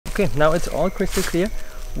Okay, now it's all crystal clear.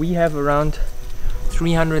 We have around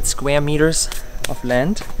 300 square meters of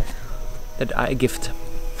land that are a gift.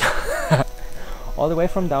 All the way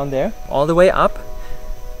from down there, all the way up,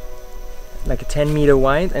 like a 10-meter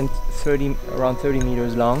wide and around 30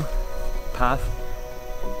 meters long path.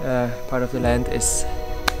 Part of the land is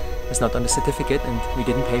not on the certificate and we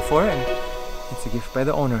didn't pay for it, and it's a gift by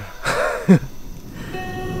the owner.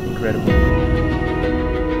 Incredible.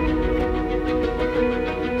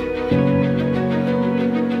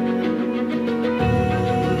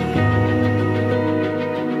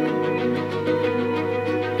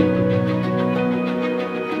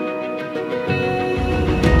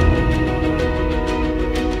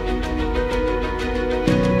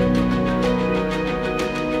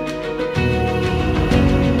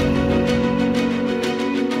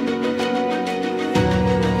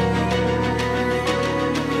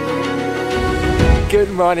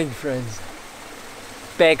 Good morning, friends.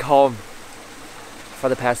 Back home. For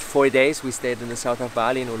the past 4 days we stayed in the south of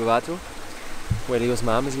Bali in Uluwatu, where Leo's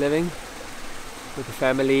mom is living with the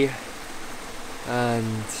family,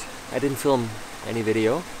 and I didn't film any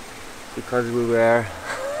video because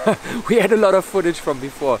we had a lot of footage from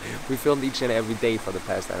before. We filmed each and every day for the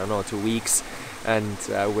past, I don't know, 2 weeks, and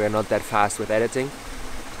we're not that fast with editing.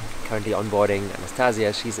 Currently onboarding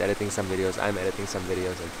Anastasia, she's editing some videos, I'm editing some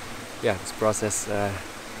videos, and yeah, this process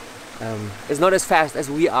is not as fast as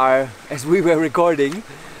we were recording,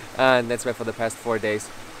 and that's why for the past 4 days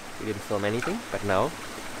we didn't film anything. But now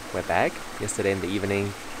we're back. Yesterday in the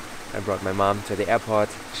evening I brought my mom to the airport.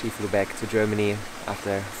 She flew back to Germany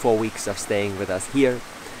after 4 weeks of staying with us here.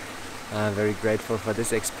 I'm very grateful for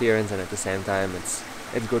this experience, and at the same time it's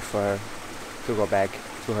good for her to go back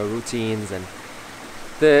to her routines, and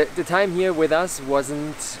the time here with us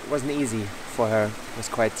wasn't easy for her. It was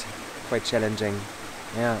quite challenging,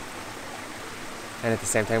 yeah, and at the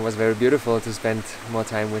same time it was very beautiful to spend more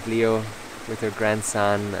time with Leo, with her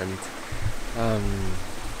grandson, and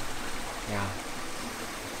yeah,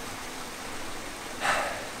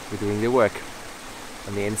 we're doing the work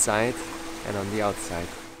on the inside and on the outside.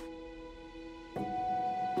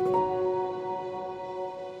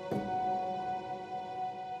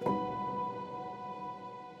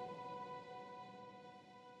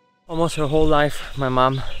 Almost her whole life my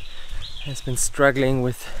mom has been struggling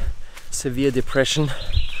with severe depression,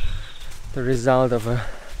 the result of a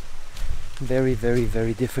very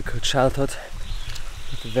difficult childhood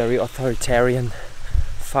with a very authoritarian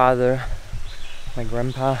father, my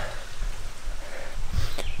grandpa,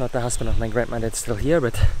 not the husband of my grandma that's still here,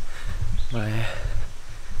 but my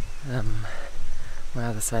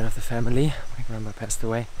other side of the family. My grandpa passed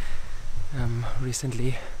away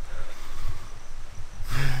recently,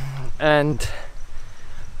 and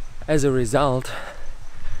as a result,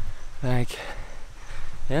 like,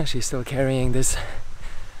 yeah, she's still carrying this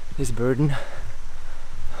burden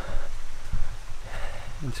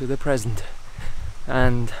into the present.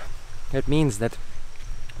 And it means that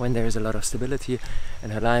when there is a lot of stability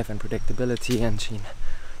in her life and predictability, and she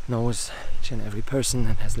knows each and every person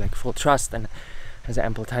and has like full trust and has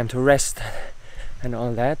ample time to rest and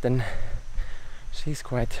all that, then she's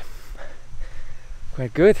quite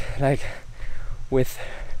good. Like, with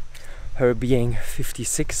her being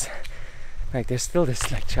 56, like, there's still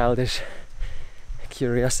this like childish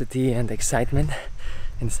curiosity and excitement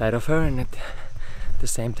inside of her, and at the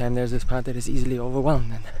same time there's this part that is easily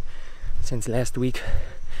overwhelmed. And since last week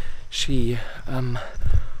she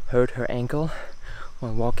hurt her ankle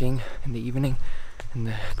while walking in the evening in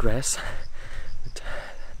the grass. But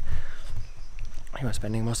I was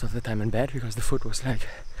spending most of the time in bed because the foot was like,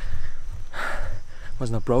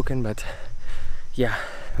 was not broken, but yeah,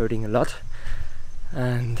 hurting a lot.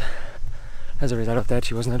 And as a result of that,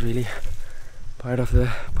 she was not really part of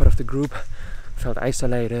the group, felt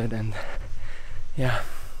isolated, and yeah,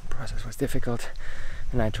 the process was difficult.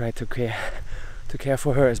 And I tried to care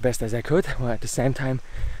for her as best as I could, while at the same time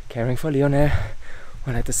caring for Leonel,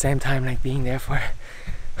 while at the same time like being there for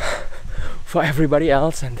everybody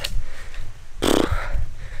else. And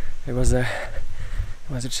it was a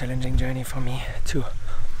challenging journey for me too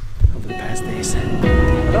over the past days.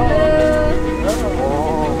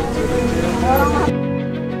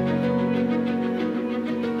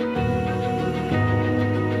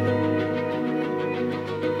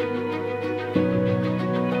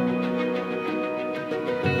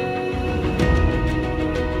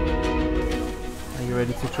 Are you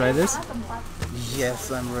ready to try this?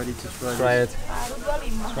 Yes, I'm ready to try it.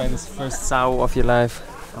 Try this first sao of your life.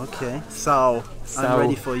 Okay, sao. I'm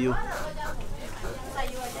ready for you.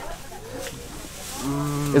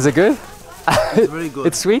 Is it good? It's very good.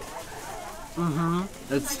 It's sweet?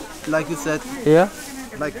 It's like you said, Yeah.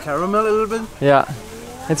 like caramel a little bit. Yeah.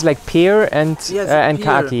 It's like pear and Yes, and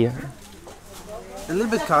pear. khaki. A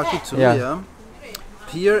little bit khaki too, Yeah. yeah.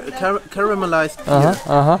 Pear, caramelized pear.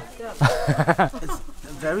 It's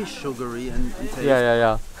very sugary and taste.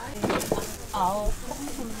 Yeah.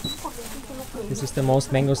 This is the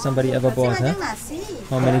most mango somebody ever bought, huh?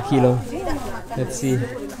 How many kilo? Let's see.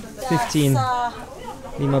 15.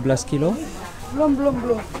 15 kilo.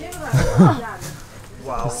 Belum.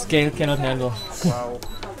 Wow. The scale cannot handle. Wow.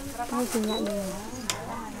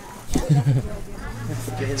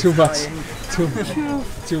 Too much. Too much.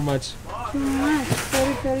 Too much.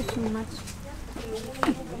 Very too much.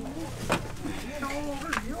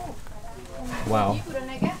 Wow.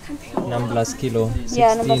 16 kilo. 16.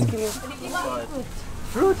 Yeah, 16 kilo.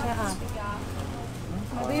 Fruit.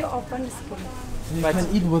 Do you open the skin? You can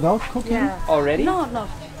eat without cooking? Yeah. Already? No.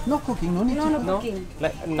 No cooking, no need to. No cooking.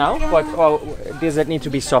 Like now? What? Or does it need to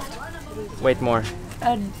be soft? Wait more.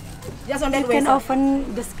 Just on that way. You can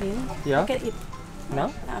open the skin. Yeah. You can eat. Now?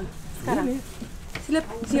 Sekarang.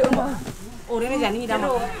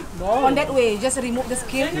 On that way, just remove the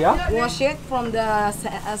skin, Yeah. wash it from the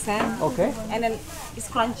sand, Okay. and then it's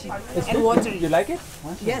crunchy It's and good. watery. You like it?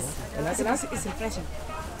 Yes, it's refreshing.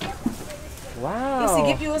 Wow. If they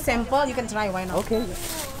give you a sample, you can try. Why not? Okay.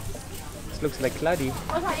 This looks like claddy.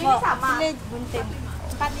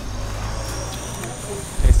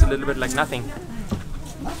 Tastes a little bit like nothing.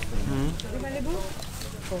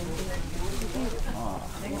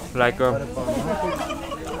 Like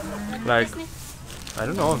I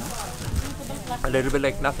don't know, a little bit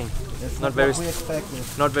like nothing. Not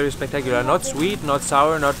very spectacular. Not sweet, not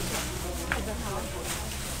sour, not.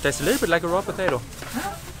 Tastes a little bit like a raw potato.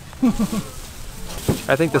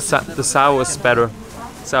 I think the sour is better.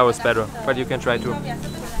 Sour is better, but you can try too.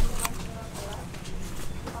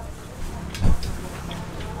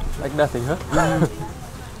 Like nothing, huh?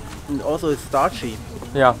 And also it's starchy,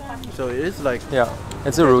 Yeah, so it is like yeah.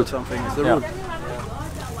 It's a root. something. It's a Yeah. root.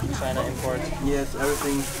 China import. Yes,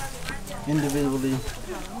 everything individually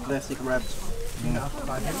plastic wrapped.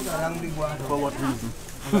 For what reason?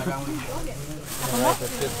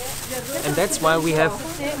 And that's why we have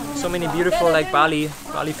so many beautiful like Bali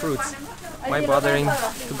fruits. Why bothering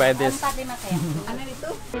to buy this?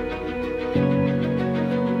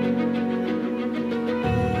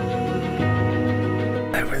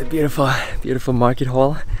 With a beautiful market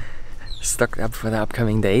hall stocked up for the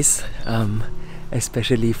upcoming days,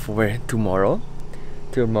 especially for tomorrow.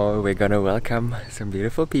 Tomorrow we're gonna welcome some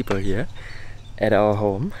beautiful people here at our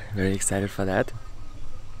home. Very excited for that.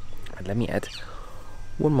 But let me add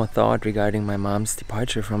one more thought regarding my mom's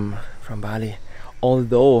departure from Bali.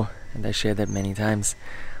 Although, and I shared that many times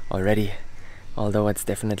already, although it's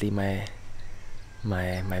definitely my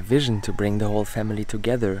vision to bring the whole family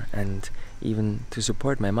together and even to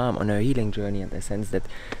support my mom on her healing journey, in the sense that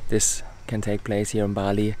this can take place here in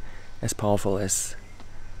Bali, as powerful as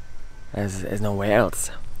nowhere else.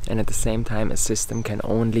 And at the same time, a system can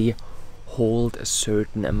only hold a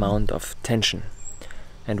certain amount of tension.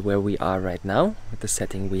 And where we are right now, with the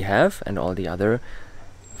setting we have and all the other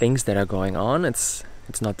things that are going on, it's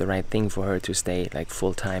not the right thing for her to stay like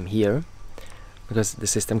full time here, because the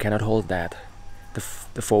system cannot hold that.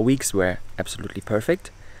 The 4 weeks were absolutely perfect,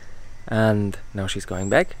 and now she's going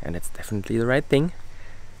back, and it's definitely the right thing.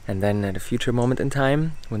 And then at a future moment in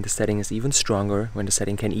time, when the setting is even stronger, when the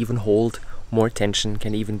setting can even hold more tension,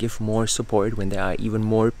 can even give more support, when there are even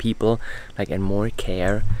more people and more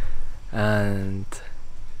care, and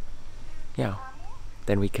yeah,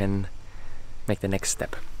 then we can make the next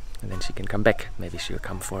step, and then she can come back. Maybe she'll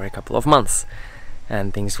come for a couple of months,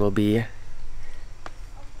 and things will be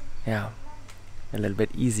a little bit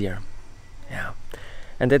easier. Yeah,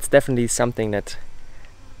 and that's definitely something that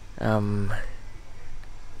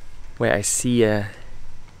where I see a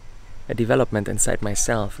development inside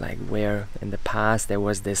myself, like where in the past there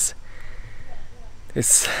was this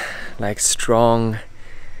like strong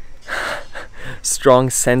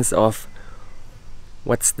sense of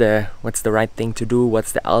what's the right thing to do,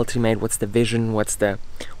 what's the ultimate, what's the vision, what's the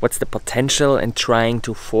potential, and trying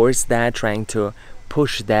to force that, trying to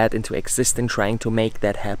push that into existence, trying to make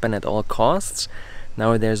that happen at all costs.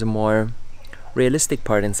 Now there's a more realistic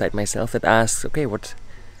part inside myself that asks, okay, what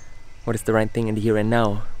is the right thing in the here and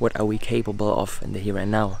now? What are we capable of in the here and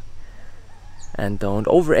now? And don't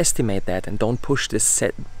overestimate that, and don't push this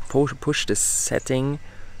setting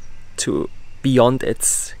to beyond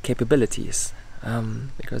its capabilities,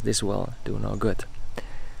 because this will do no good,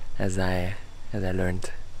 as I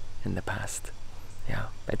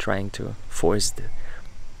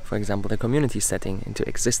for example, the community setting into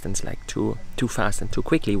existence like too fast and too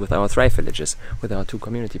quickly with our Thrive villages, with our 2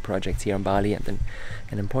 community projects here in Bali and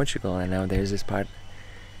in Portugal. And now there's this part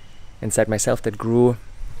inside myself that grew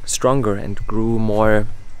stronger and grew more,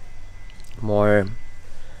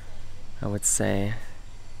 I would say,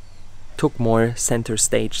 took more center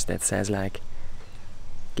stage, that says like,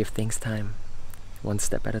 give things time, 1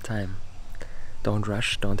 step at a time. Don't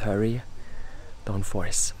rush, don't hurry, don't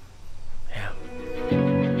force. Yeah.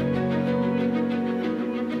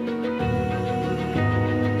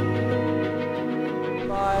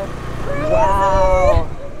 Wow!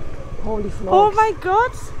 Holy smokes! Oh mein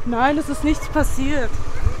Gott! Nein, es ist nichts passiert.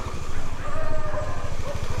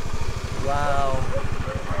 Wow!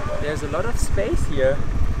 There's a lot of space here.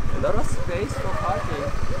 A lot of space for parking.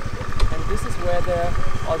 And this is where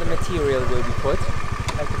all the material will be put,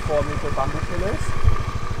 like the 4-meter bamboo pillars.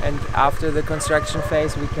 And after the construction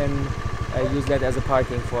phase, we can use that as a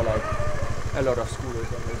parking for like a lot of scooters,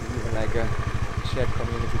 or maybe even like a shared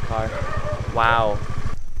community car. Wow!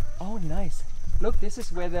 Oh, nice! Look, this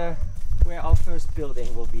is where our first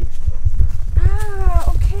building will be.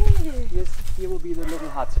 Ah, okay. Here will be the little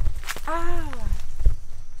hut. Ah.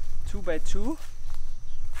 2 by 2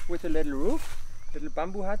 with a little roof. Little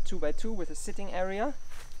bamboo hut, 2 by 2 with a sitting area.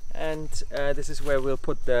 And this is where we'll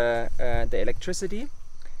put the electricity.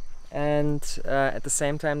 And at the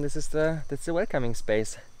same time, that's the welcoming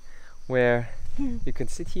space where you can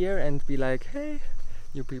sit here and be like, hey,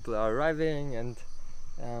 new people are arriving, and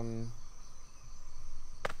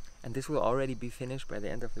this will already be finished by the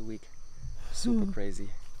end of the week. Super crazy,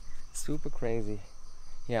 super crazy.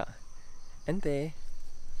 Yeah, and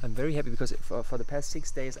I'm very happy because for the past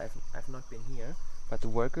 6 days I've not been here, but the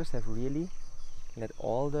workers have really let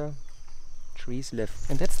all the trees live.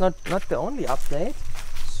 And that's not the only update.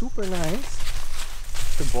 Super nice.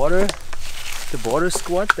 The border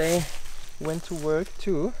squad, they went to work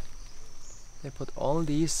too. They put all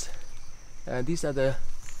these are the,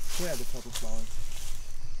 where are the purple flowers?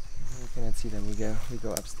 We cannot see them. We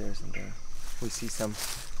go upstairs and we see some.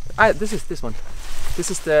 This is this one. This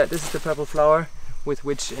is the purple flower with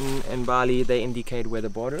which in Bali they indicate where the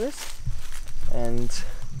border is. And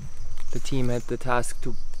the team had the task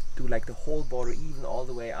to do like the whole border even all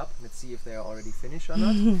the way up. Let's see if they are already finished or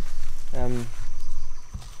not.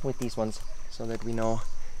 With these ones, so that we know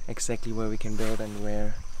exactly where we can build and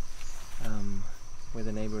where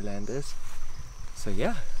the neighbor land is. So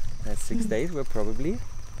yeah, that's 6 days. We're probably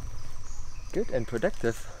good and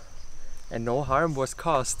productive, and no harm was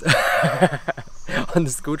caused. On the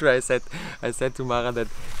scooter, I said to Mara that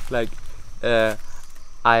like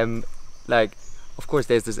I'm like, of course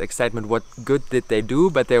there's this excitement, what good did they do,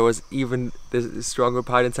 but there was even this stronger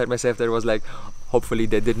part inside myself that was like, hopefully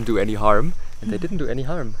they didn't do any harm. And they didn't do any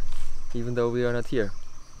harm, even though we are not here.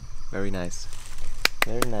 Very nice.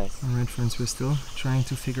 Very nice. Alright friends, we're still trying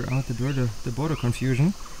to figure out the border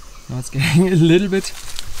confusion. Now it's getting a little bit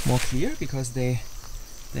more clear because they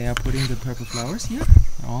are putting the purple flowers here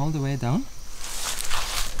all the way down.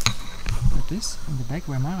 But this in the back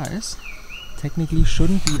where Mara is technically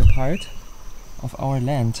shouldn't be a part of our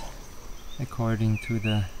land according to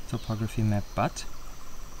the topography map, but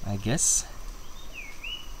I guess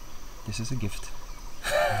this is a gift.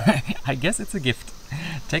 I guess it's a gift.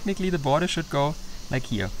 Technically the border should go like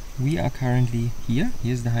here. We are currently here.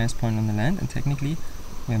 Here's the highest point on the land, and technically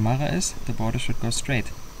where Mara is, the border should go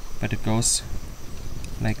straight. But it goes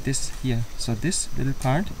like this here. So this little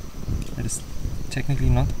part that is technically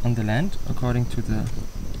not on the land according to the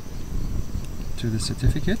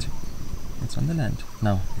certificate, it's on the land.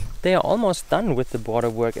 Now they are almost done with the border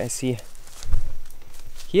work, I see.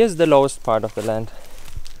 Here's the lowest part of the land.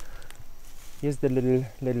 Here's the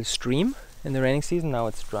little stream in the raining season. Now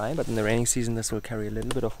it's dry, but in the raining season this will carry a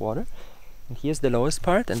little bit of water. And here's the lowest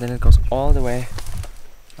part, and then it goes all the way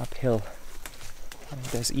uphill. And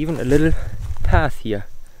there's even a little path here.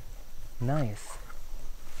 Nice.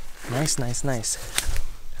 Nice, nice, nice.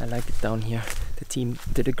 I like it down here. The team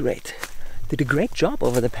did a great job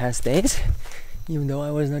over the past days, even though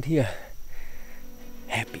I was not here.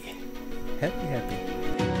 Happy. Happy, happy.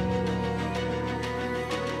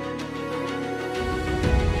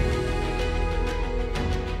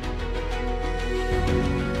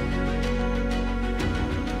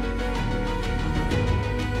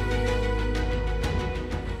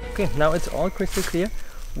 Okay, now it's all crystal clear.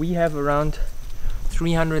 We have around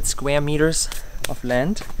 300 square meters of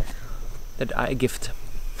land that are a gift.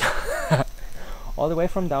 All the way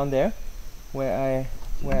from down there, where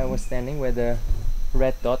I was standing, where the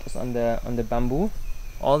red dot is on the bamboo,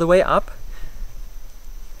 all the way up,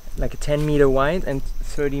 like a 10 meter wide and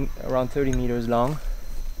around 30 meters long,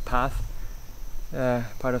 path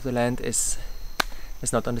part of the land is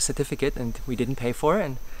not on the certificate, and we didn't pay for it,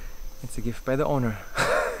 and it's a gift by the owner.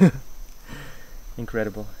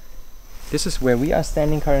 Incredible. This is where we are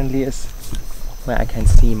standing currently, is where I can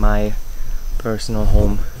see my personal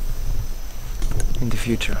home in the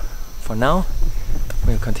future. For now,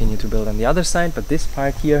 we'll continue to build on the other side, but this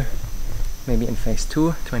part here, maybe in phase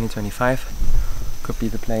 2, 2025, could be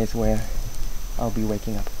the place where I'll be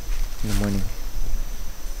waking up in the morning.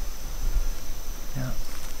 Yeah.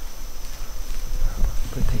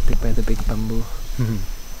 Protected by the big bamboo.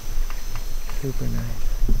 Super nice.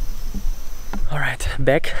 Alright,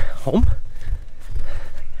 back home.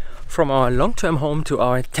 From our long-term home to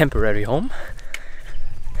our temporary home.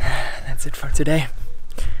 That's it for today.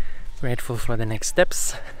 Grateful for the next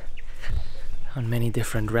steps on many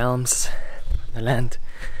different realms, the land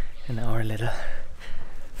and our little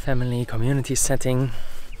family community setting.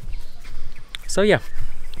 So yeah,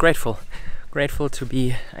 grateful to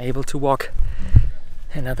be able to walk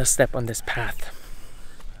another step on this path.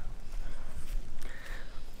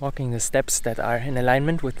 Walking the steps that are in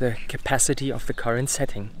alignment with the capacity of the current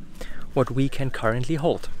setting, what we can currently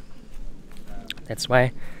hold. That's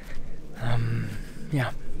why,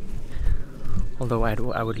 yeah, although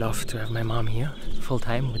I would love to have my mom here full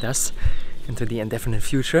time with us into the indefinite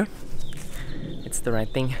future, it's the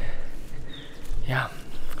right thing, yeah,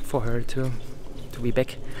 for her to be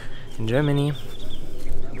back in Germany.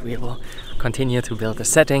 We will continue to build a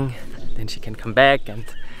setting, then she can come back, and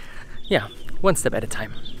yeah, one step at a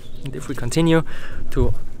time. And if we continue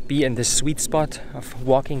to be in this sweet spot of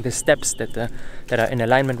walking the steps that are in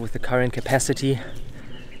alignment with the current capacity,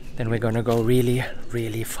 then we're gonna go really,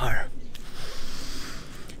 really far.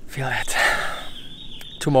 Feel that.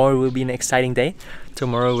 Tomorrow will be an exciting day.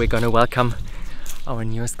 Tomorrow we're gonna welcome our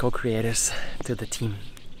newest co-creators to the team.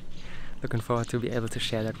 Looking forward to be able to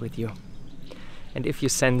share that with you. And if you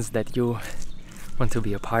sense that you want to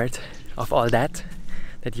be a part of all that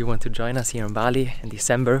you want to join us here in Bali in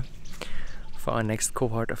December for our next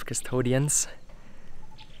cohort of custodians,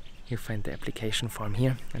 you find the application form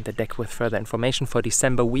here and the deck with further information. For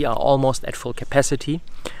December we are almost at full capacity,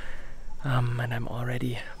 and I'm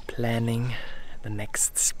already planning the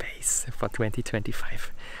next space for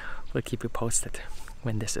 2025. We'll keep you posted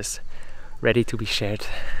when this is ready to be shared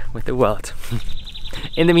with the world.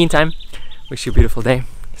 In the meantime, wish you a beautiful day.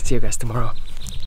 See you guys tomorrow.